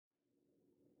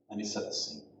Let me set the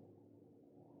scene.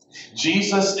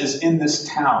 Jesus is in this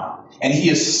town, and he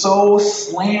is so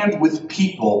slammed with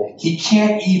people, he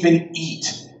can't even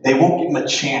eat. They won't give him a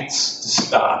chance to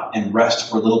stop and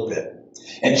rest for a little bit.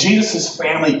 And Jesus'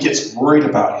 family gets worried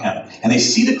about him, and they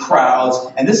see the crowds,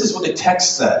 and this is what the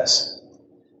text says.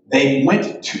 They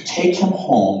went to take him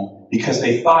home because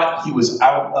they thought he was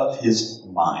out of his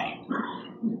mind.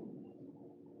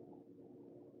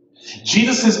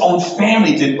 Jesus' own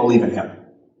family didn't believe in him.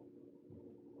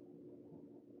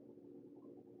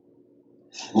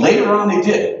 Later on they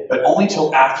did, but only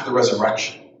till after the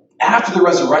resurrection. After the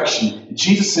resurrection,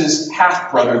 Jesus'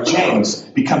 half-brother James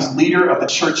becomes leader of the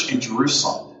church in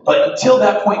Jerusalem. But until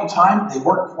that point in time, they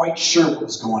weren't quite sure what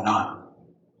was going on.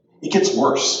 It gets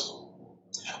worse.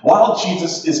 While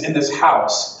Jesus is in this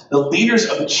house, the leaders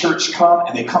of the church come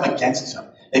and they come against him.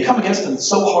 They come against him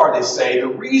so hard they say, the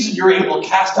reason you're able to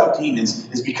cast out demons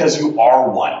is because you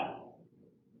are one.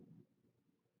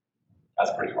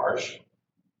 That's pretty harsh.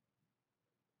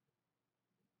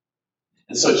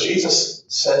 And so Jesus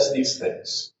says these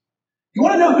things. You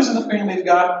want to know who's in the family of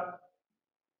God?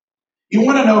 You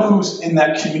want to know who's in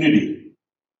that community?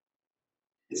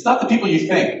 It's not the people you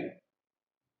think.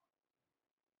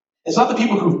 It's not the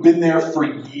people who've been there for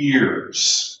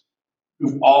years,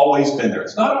 who've always been there.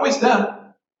 It's not always them.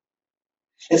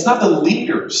 It's not the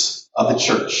leaders of the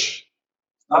church.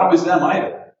 It's not always them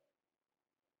either.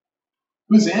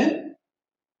 Who's in?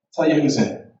 I'll tell you who's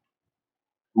in.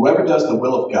 Whoever does the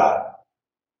will of God.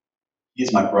 He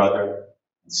is my brother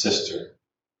and sister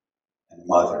and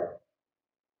mother.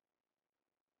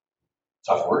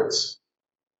 Tough words.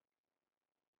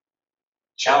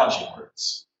 Challenging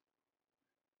words.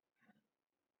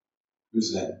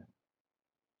 Who's in?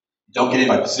 You don't get in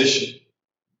by position.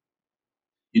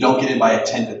 You don't get in by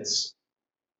attendance.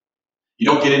 You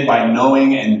don't get in by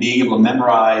knowing and being able to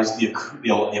memorize the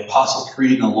Apostles'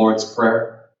 Creed and the Lord's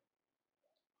Prayer.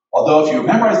 Although if you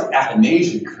memorize the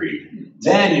Athanasian Creed,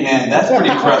 then, man, that's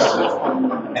pretty impressive.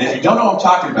 And if you don't know what I'm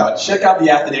talking about, check out the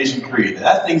Athanasian Creed.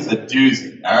 That thing's a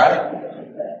doozy, all right?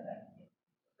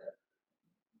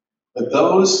 But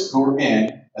those who were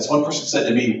in, as one person said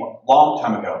to me a long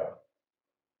time ago,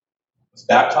 was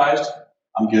baptized,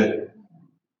 I'm good.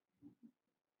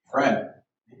 Friend,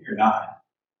 maybe you're not.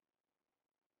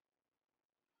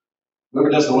 Whoever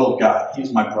does the will of God,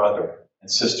 he's my brother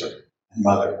and sister and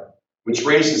mother. Which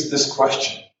raises this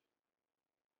question.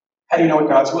 How do you know what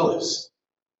God's will is?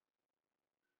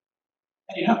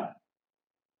 How do you know?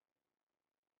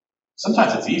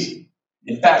 Sometimes it's easy.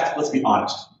 In fact, let's be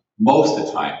honest. Most of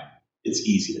the time, it's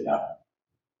easy to know.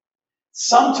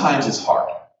 Sometimes it's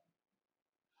hard.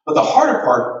 But the harder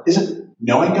part isn't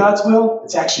knowing God's will,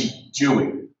 it's actually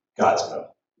doing God's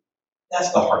will.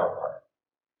 That's the harder part.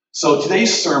 So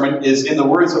today's sermon is, in the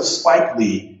words of Spike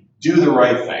Lee, do the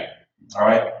right thing. All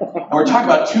right? And we're talking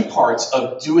about two parts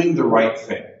of doing the right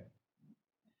thing.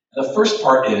 And the first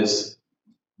part is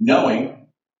knowing.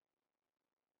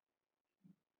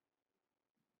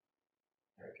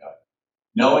 There we go.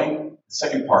 Knowing. The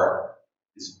second part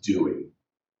is doing.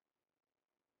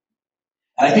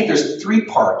 And I think there's three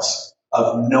parts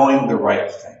of knowing the right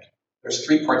thing. There's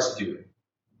three parts to do it.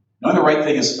 Knowing the right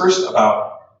thing is first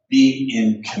about being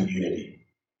in community.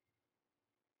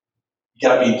 You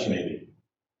got to be in community.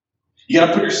 You got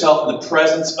to put yourself in the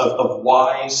presence of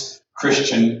wise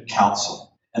Christian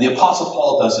counsel. And the Apostle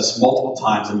Paul does this multiple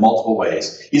times in multiple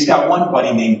ways. He's got one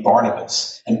buddy named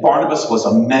Barnabas. And Barnabas was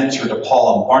a mentor to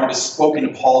Paul. And Barnabas spoke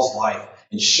into Paul's life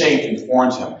and shaped and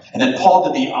formed him. And then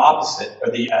Paul did the opposite, or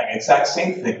the exact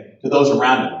same thing to those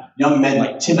around him. Young men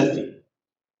like Timothy,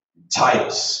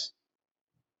 Titus,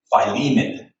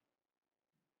 Philemon.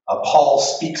 Paul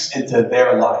speaks into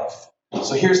their life.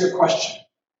 So here's the question.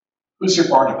 Who's your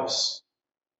Barnabas?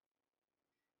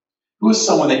 Who is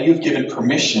someone that you've given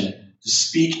permission to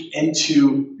speak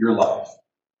into your life?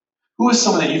 Who is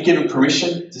someone that you've given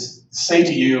permission to say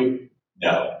to you,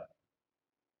 no?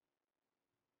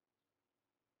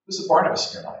 Who's a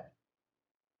Barnabas in your life?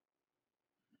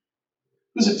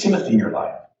 Who's a Timothy in your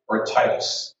life? Or a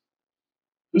Titus?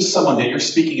 Who's someone that you're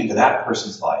speaking into that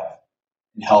person's life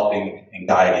and helping and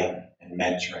guiding and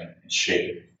mentoring and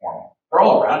shaping and forming? They're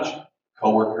all around you.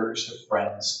 Coworkers,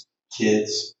 friends,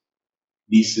 kids,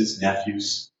 nieces,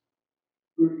 nephews.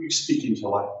 Who are you speaking to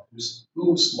life?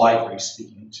 Whose life are you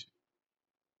speaking into?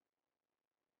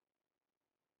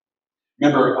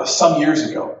 Remember, some years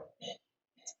ago,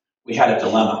 we had a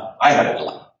dilemma. I had a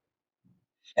dilemma.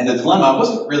 And the dilemma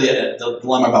wasn't really a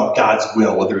dilemma about God's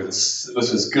will, whether this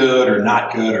was good or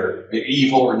not good or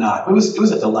evil or not. It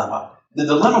was a dilemma. The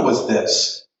dilemma was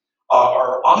this.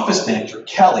 Our office manager,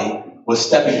 Kelly, was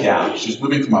stepping down. She was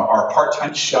moving from our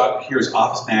part-time job here as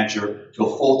office manager to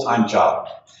a full-time job.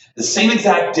 The same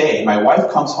exact day, my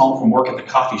wife comes home from work at the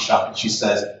coffee shop and she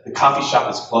says, the coffee shop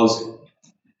is closing.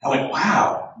 I went,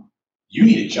 wow, you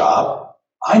need a job.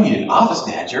 I need an office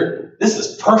manager. This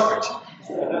is perfect.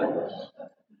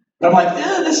 But I'm like,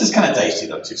 this is kind of dicey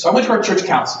though too. So I went to our church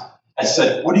council. I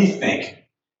said, what do you think?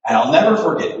 And I'll never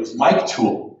forget, it was Mike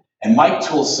Toole. And Mike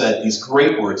Toole said these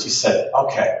great words. He said,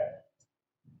 okay,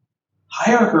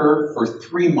 hire her for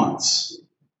 3 months.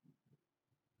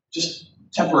 Just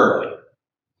temporarily.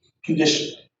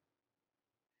 Conditionally.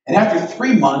 And after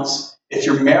 3 months, if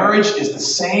your marriage is the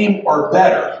same or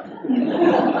better,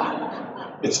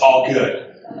 it's all good.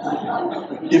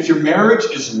 If your marriage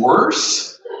is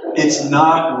worse, it's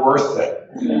not worth it.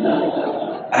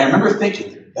 And I remember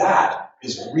thinking, that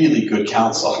is really good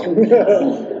counsel.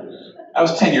 That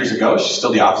was 10 years ago. She's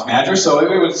still the office manager, so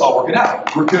it's all working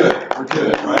out. We're good, right?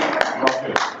 We're all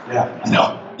good. Yeah, I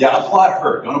know. Yeah, applaud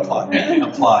her. Don't applaud me.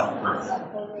 Applaud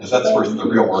her. Because that's where the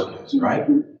real work is, right?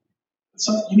 You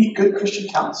need good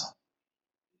Christian counsel.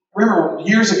 I remember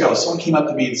years ago, someone came up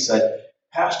to me and said,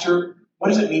 Pastor, what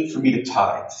does it mean for me to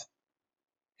tithe?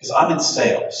 Because I'm in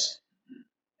sales,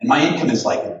 and my income is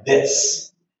like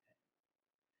this.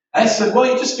 And I said, well,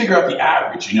 you just figure out the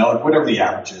average, whatever the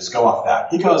average is, go off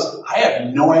that. He goes, I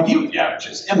have no idea what the average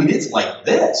is. I mean, it's like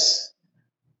this.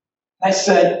 And I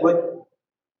said, what?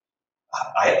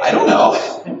 I don't know.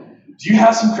 Do you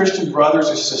have some Christian brothers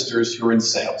or sisters who are in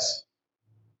sales?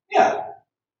 Yeah.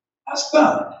 Ask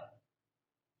them.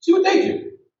 See what they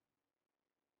do.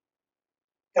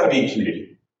 Got to be in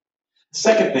community. The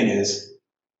second thing is,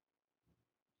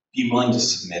 be willing to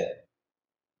submit.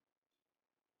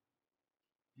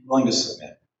 Be willing to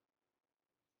submit.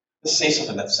 Let's say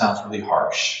something that sounds really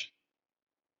harsh.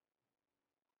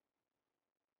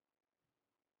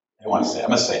 I don't want to say it. I'm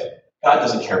going to say it. God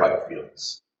doesn't care about your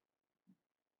feelings.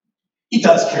 He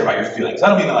does care about your feelings. I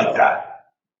don't mean it like that.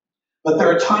 But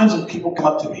there are times when people come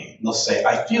up to me and they'll say,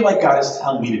 I feel like God is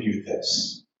telling me to do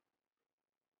this.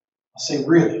 I'll say,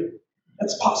 really?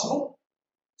 That's possible?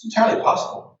 It's entirely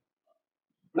possible.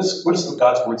 What does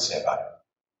God's word say about it?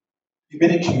 You've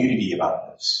been in community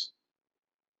about this.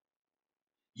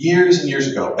 Years and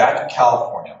years ago, back in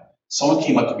California, someone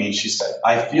came up to me and she said,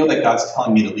 I feel that God's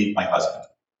telling me to leave my husband.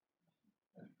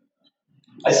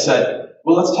 I said,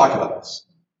 well, let's talk about this.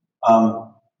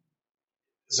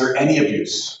 Is there any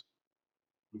abuse?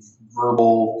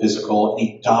 Verbal, physical,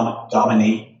 any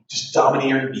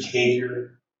domineering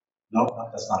behavior? No,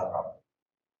 that's not a problem.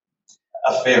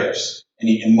 Affairs,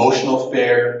 any emotional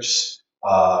affairs,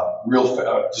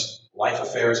 just life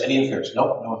affairs, any affairs?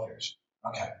 Nope, no affairs.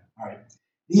 Okay, all right.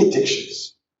 Any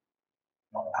addictions?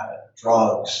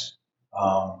 Drugs,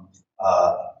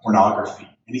 pornography,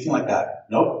 anything like that?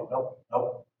 Nope.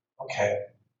 Okay.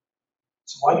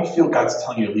 So why do you feel God's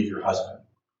telling you to leave your husband?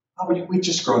 Oh, we've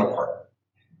just grown apart.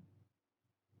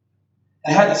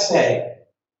 And I had to say,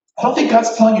 I don't think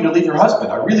God's telling you to leave your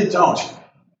husband. I really don't.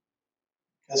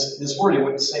 Because in his word, he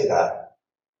wouldn't say that.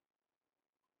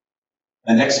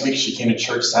 And the next week, she came to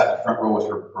church, sat in the front row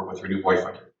with her new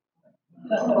boyfriend.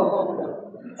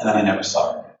 And then I never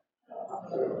saw her.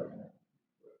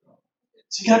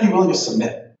 So you got to be willing to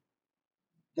submit.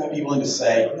 You got to be willing to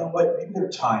say, you know what, maybe there are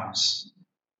times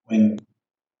when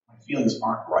my feelings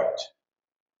aren't right.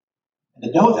 And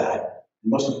to know that,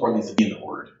 and most importantly, is to be in the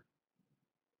Word.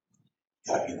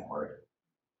 You got to be in the Word.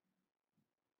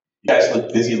 You guys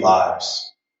live busy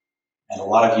lives. And a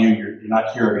lot of you, you're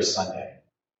not here every Sunday.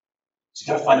 So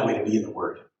you got to find a way to be in the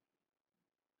Word.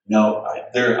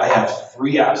 I have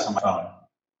 3 apps on my phone.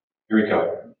 Here we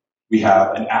go. We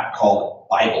have an app called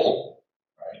Bible.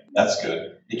 Right? That's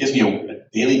good. It gives me a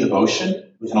daily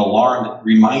devotion with an alarm that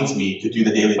reminds me to do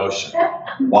the daily devotion.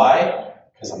 Why?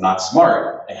 Because I'm not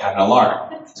smart. I have an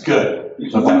alarm. It's good.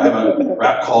 So I have an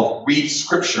app called Read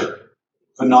Scripture.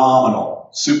 Phenomenal.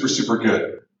 Super, super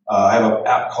good. I have an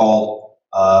app called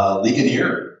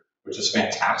Ligonier, which is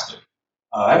fantastic.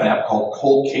 I have an app called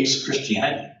Cold Case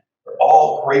Christianity. They're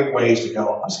all great ways to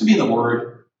go. I'm just going to be in the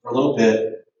Word for a little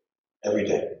bit every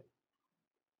day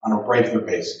on a regular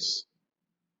basis.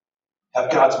 Have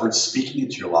God's Word speaking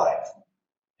into your life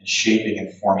and shaping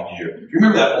and forming you. Do you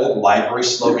remember that old library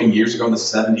slogan years ago in the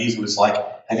 70s? It was like,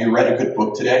 have you read a good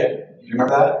book today? Do you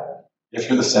remember that? If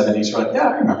you're in the 70s, you're like, yeah,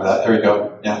 I remember that. There we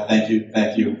go. Yeah, thank you.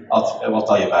 We'll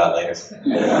tell you about it later.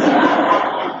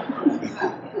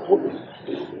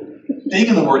 Being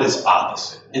in the Word is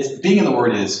opposite. Being in the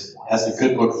Word has the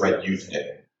good book read you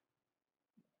today?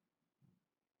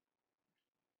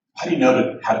 How do you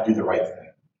know how to do the right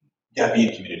thing? You got to be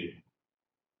in community.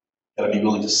 You got to be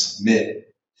willing to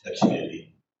submit the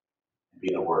community, and be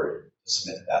in the Word, to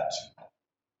submit to that too.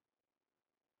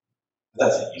 But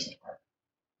that's the easy part.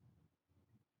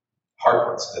 The hard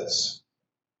part's this.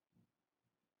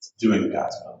 It's doing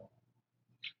God's will.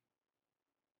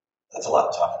 That's a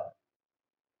lot tougher.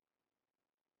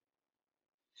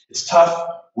 It's tough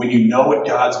when you know what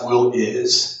God's will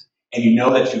is, and you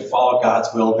know that if you follow God's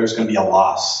will, there's going to be a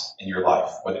loss in your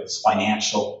life, whether it's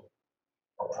financial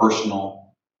or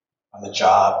personal, on the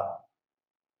job.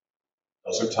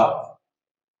 Those are tough.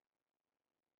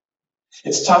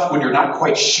 It's tough when you're not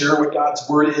quite sure what God's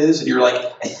word is, and you're like,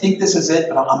 I think this is it,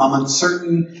 but I'm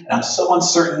uncertain, and I'm so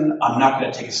uncertain, I'm not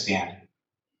going to take a stand.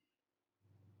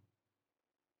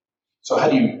 So how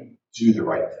do you do the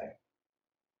right thing?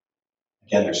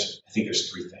 Again, I think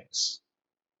there's three things.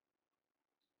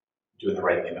 Doing the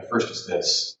right thing. The first is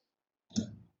this.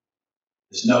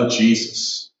 Is know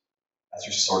Jesus as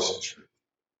your source of truth.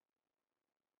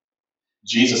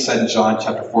 Jesus said in John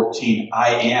chapter 14, I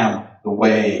am the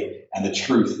way and the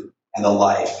truth and the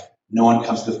life. No one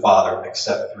comes to the Father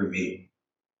except through me.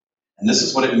 And this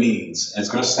is what it means. And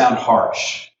it's going to sound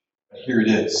harsh, but here it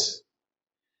is.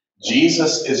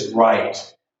 Jesus is right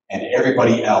and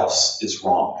everybody else is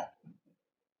wrong.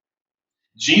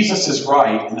 Jesus is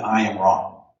right and I am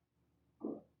wrong.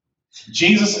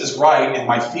 Jesus is right and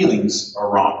my feelings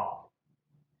are wrong.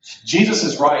 Jesus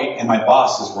is right and my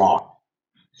boss is wrong.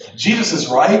 Jesus is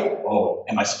right,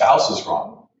 and my spouse is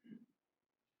wrong.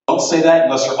 Don't say that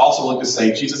unless you're also willing to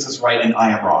say Jesus is right and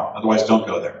I am wrong. Otherwise, don't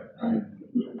go there.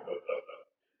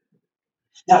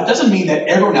 Now, it doesn't mean that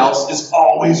everyone else is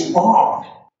always wrong.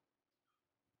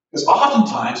 Because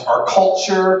oftentimes our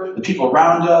culture, the people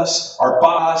around us, our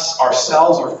boss,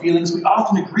 ourselves, our feelings, we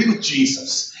often agree with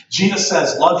Jesus. Jesus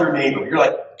says, love your neighbor. You're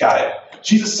like, got it.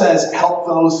 Jesus says, help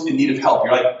those in need of help.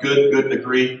 You're like, good,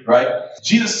 agree, right?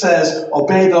 Jesus says,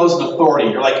 obey those in authority.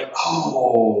 You're like,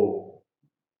 oh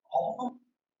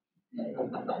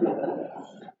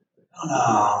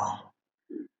no.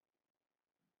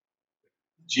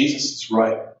 Jesus is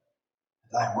right,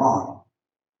 and I'm wrong.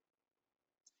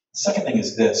 The second thing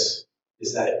is this,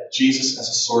 is that Jesus as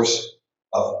a source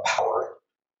of power.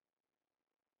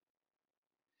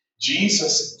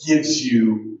 Jesus gives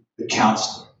you the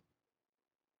counselor,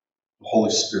 the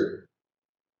Holy Spirit.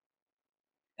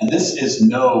 And this is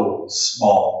no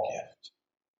small gift.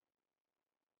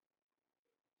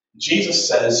 Jesus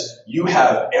says you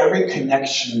have every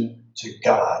connection to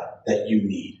God that you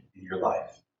need in your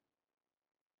life.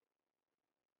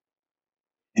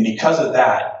 And because of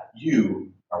that,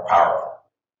 you are powerful.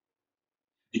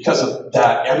 Because of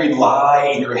that, every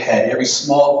lie in your head, every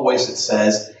small voice that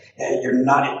says,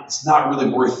 it's not really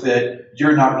worth it,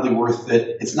 you're not really worth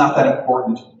it, it's not that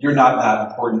important, you're not that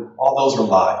important, all those are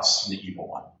lies from the evil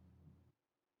one.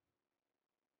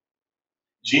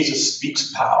 Jesus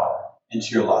speaks power into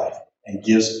your life and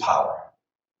gives power.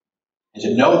 And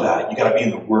to know that, you got to be in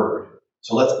the Word.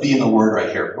 So let's be in the Word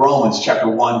right here. Romans chapter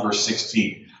 1, verse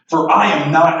 16. For I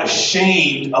am not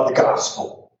ashamed of the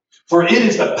gospel, for it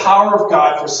is the power of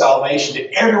God for salvation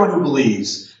to everyone who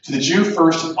believes, to the Jew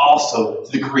first and also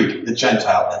to the Greek, the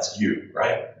Gentile. That's you,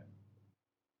 right?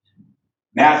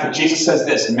 Jesus says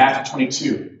this in Matthew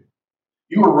 22.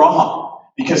 You are wrong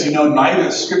because you know neither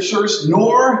the Scriptures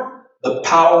nor the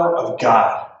power of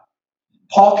God.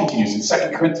 Paul continues in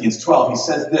 2 Corinthians 12. He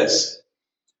says this.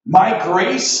 My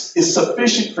grace is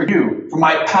sufficient for you, for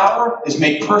my power is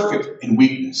made perfect in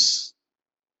weakness.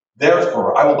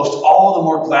 Therefore, I will boast all the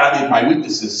more gladly of my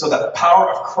weaknesses, so that the power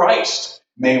of Christ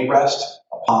may rest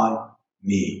upon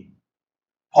me.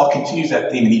 Paul continues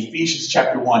that theme in Ephesians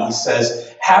chapter 1. He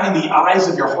says, having the eyes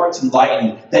of your hearts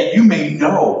enlightened, that you may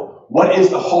know what is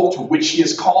the hope to which he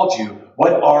has called you,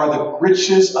 what are the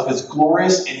riches of his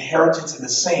glorious inheritance in the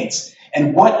saints,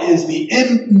 and what is the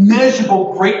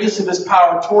immeasurable greatness of his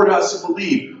power toward us who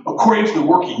believe, according to the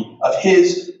working of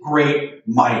his great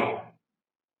might.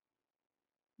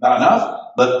 Not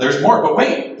enough? But there's more. But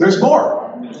wait, there's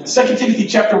more. 2 Timothy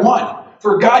chapter 1.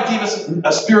 For God gave us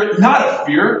a spirit not of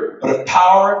fear, but of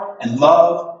power and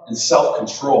love and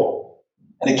self-control.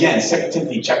 And again, 2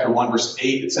 Timothy chapter 1, verse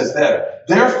 8, it says there,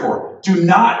 therefore, do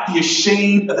not be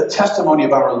ashamed of the testimony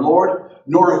about our Lord,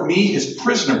 nor of me, his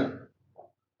prisoner,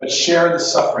 but share in the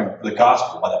suffering for the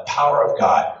gospel by the power of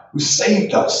God, who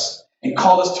saved us and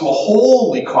called us to a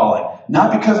holy calling,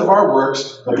 not because of our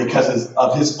works, but because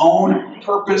of his own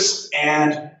purpose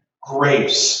and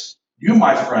grace. You,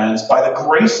 my friends, by the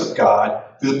grace of God,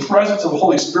 through the presence of the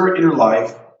Holy Spirit in your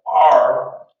life,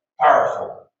 are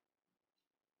powerful.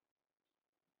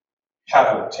 You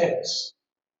have what it takes.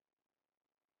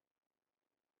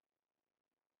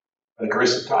 By the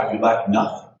grace of God, you lack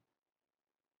nothing.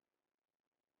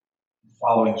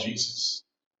 following Jesus.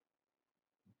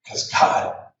 Because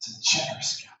God is a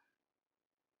generous God.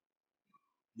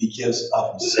 He gives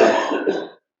of himself.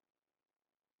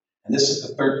 And this is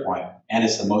the third point, and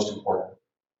it's the most important.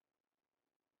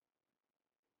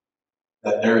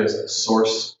 That there is a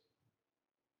source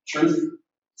of truth, a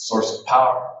source of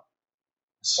power,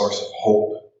 a source of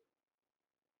hope.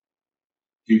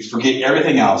 If you forget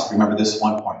everything else, remember this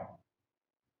one point.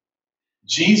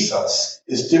 Jesus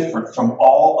is different from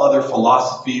all other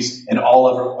philosophies and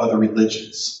all other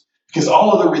religions. Because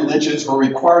all other religions will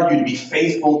require you to be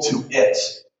faithful to it.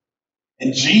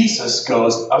 And Jesus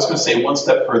goes, I was going to say one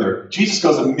step further. Jesus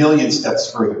goes a million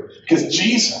steps further. Because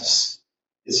Jesus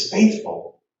is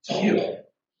faithful to you.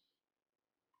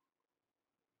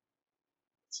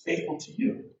 It's faithful to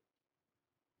you.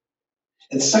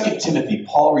 In 2 Timothy,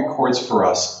 Paul records for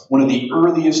us one of the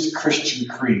earliest Christian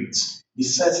creeds. He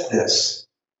says this.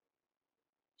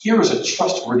 Here is a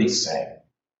trustworthy saying.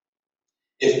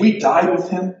 If we died with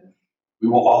him, we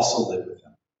will also live with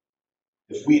him.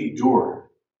 If we endure,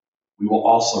 we will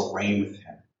also reign with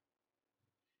him.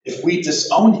 If we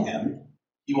disown him,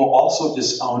 he will also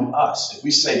disown us. If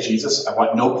we say, Jesus, I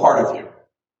want no part of you,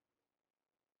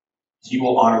 he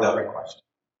will honor that request.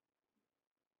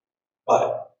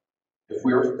 But if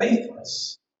we are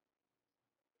faithless,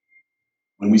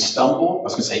 when we stumble, I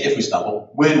was going to say if we stumble,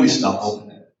 when we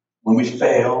stumble, when we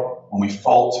fail, when we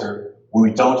falter, when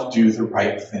we don't do the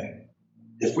right thing,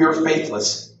 if we are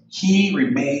faithless, he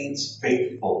remains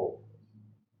faithful,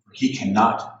 for he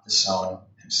cannot disown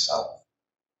himself.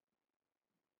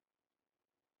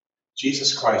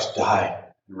 Jesus Christ died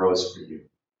and rose for you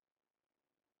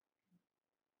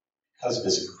because of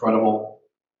his incredible,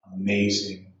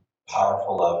 amazing,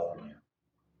 powerful love for you.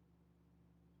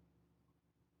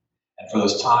 And for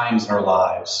those times in our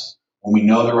lives when we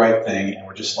know the right thing and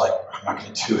we're just like, I'm not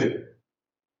going to do it.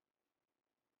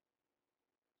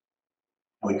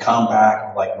 And we come back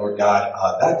and we're like, Lord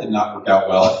God, that did not work out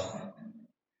well.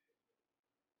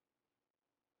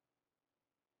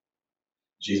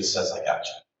 Jesus says, I got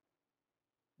you.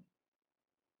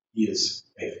 He is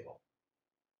faithful.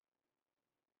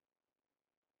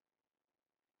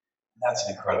 And that's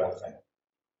an incredible thing.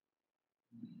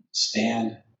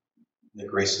 Stand in the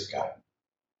grace of God.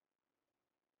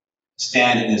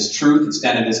 Stand in his truth and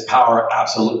stand in his power,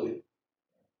 absolutely.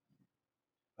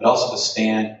 But also to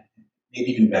stand,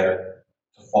 maybe even better,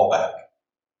 to fall back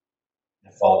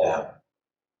and fall down,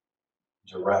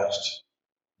 to rest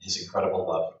in his incredible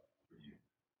love for you.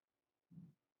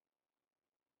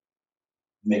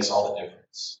 It makes all the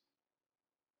difference.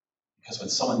 Because when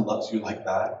someone loves you like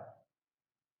that,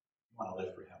 you want to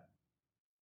live for